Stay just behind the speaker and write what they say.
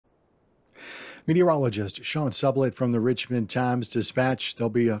Meteorologist Sean Sublette from the Richmond Times-Dispatch.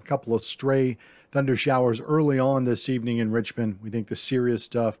 There'll be a couple of stray thunder showers early on this evening in Richmond. We think the serious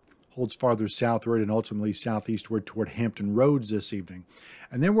stuff holds farther southward and ultimately southeastward toward Hampton Roads this evening.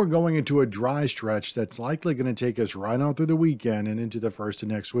 And then we're going into a dry stretch that's likely going to take us right on through the weekend and into the first of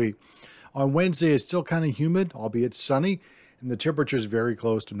next week. On Wednesday, it's still kind of humid, albeit sunny, and the temperature is very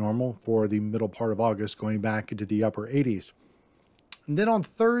close to normal for the middle part of August, going back into the upper 80s. And then on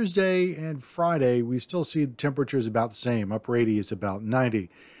Thursday and Friday, we still see the temperatures about the same. Upper 80 is about 90.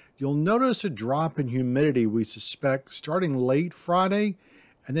 You'll notice a drop in humidity, we suspect, starting late Friday,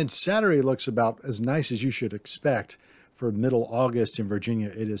 and then Saturday looks about as nice as you should expect for middle August in Virginia.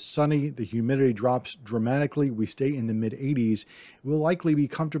 It is sunny. The humidity drops dramatically. We stay in the mid-80s. We'll likely be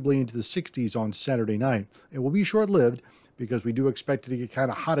comfortably into the 60s on Saturday night. It will be short-lived because we do expect it to get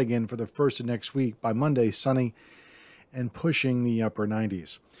kind of hot again for the first of next week. By Monday, sunny and pushing the upper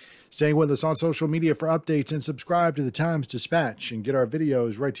 90s. Stay with us on social media for updates and subscribe to the Times-Dispatch and get our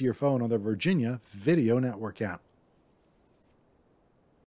videos right to your phone on the Virginia Video Network app.